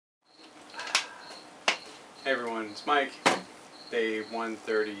Hey everyone, it's Mike. Day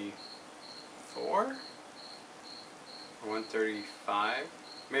 134 or 135,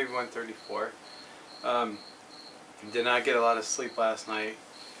 maybe 134. Did not get a lot of sleep last night.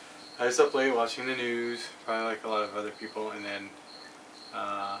 I was up late watching the news, probably like a lot of other people, and then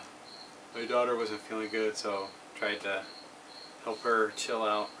my daughter wasn't feeling good, so tried to help her chill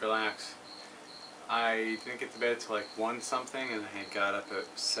out, relax. I didn't get to bed till like 1 something, and I got up at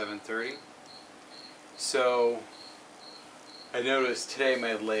 7:30. So I noticed today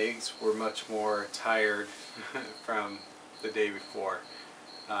my legs were much more tired from the day before.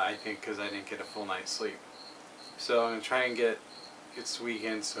 I think because I didn't get a full night's sleep. So I'm gonna try and it's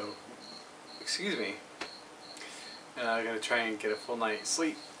weekend, so excuse me. I'm gonna try and get a full night's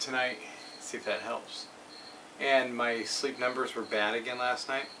sleep tonight. See if that helps. And my sleep numbers were bad again last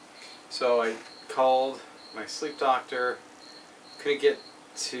night, so I called my sleep doctor.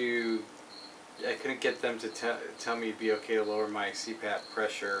 I couldn't get them to tell me it'd be okay to lower my CPAP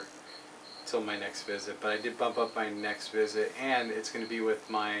pressure till my next visit, but I did bump up my next visit, and it's going to be with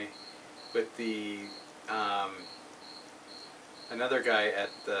another guy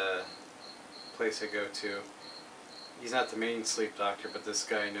at the place I go to. He's not the main sleep doctor, but this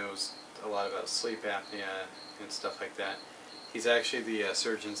guy knows a lot about sleep apnea and stuff like that. He's actually the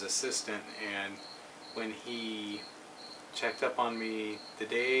surgeon's assistant, and when he checked up on me the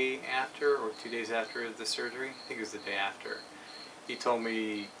day after or 2 days after the surgery, I think it was the day after, he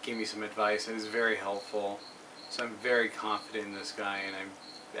gave me some advice, and it was very helpful. So I'm very confident in this guy, and I'm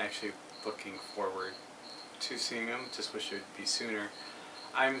actually looking forward to seeing him. Just wish it would be sooner.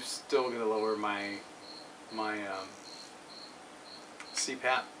 I'm still going to lower my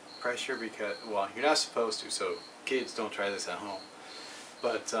CPAP pressure because, well, you're not supposed to, so kids, don't try this at home.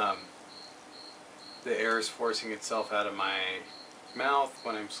 But the air is forcing itself out of my mouth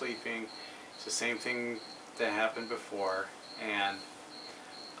when I'm sleeping. It's the same thing that happened before, and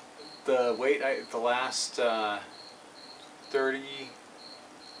the weight, the last 30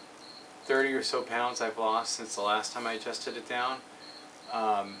 or so pounds I've lost since the last time I adjusted it down.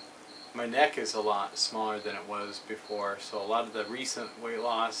 My neck is a lot smaller than it was before, so a lot of the recent weight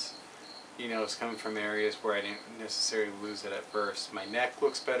loss, is coming from areas where I didn't necessarily lose it at first. My neck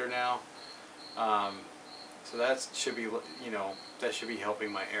looks better now. So that should be, that should be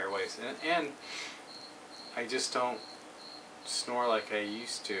helping my airways, and I just don't snore like I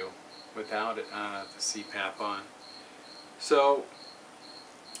used to without the CPAP on. So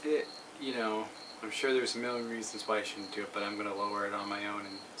I'm sure there's a million reasons why I shouldn't do it, but I'm going to lower it on my own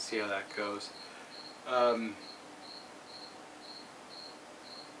and see how that goes. Now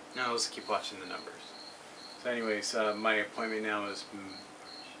let's keep watching the numbers. So anyways, my appointment now is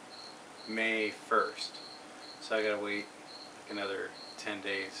May 1st. So I gotta wait like another 10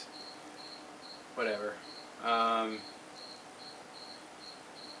 days. Whatever.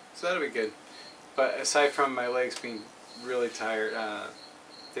 So that'll be good. But aside from my legs being really tired,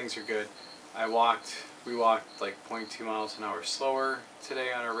 things are good. We walked like 0.2 miles an hour slower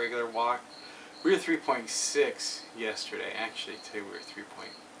today on our regular walk. We were 3.6 yesterday. Actually, today we were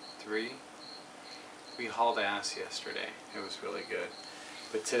 3.3. We hauled ass yesterday. It was really good.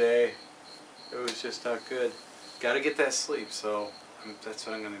 But today, it was just not good. Got to get that sleep, so that's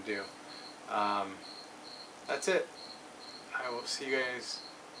what I'm going to do. That's it. I will see you guys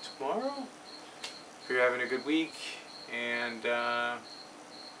tomorrow. Hope you're having a good week, and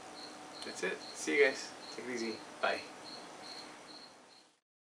that's it. See you guys. Take it easy. Bye.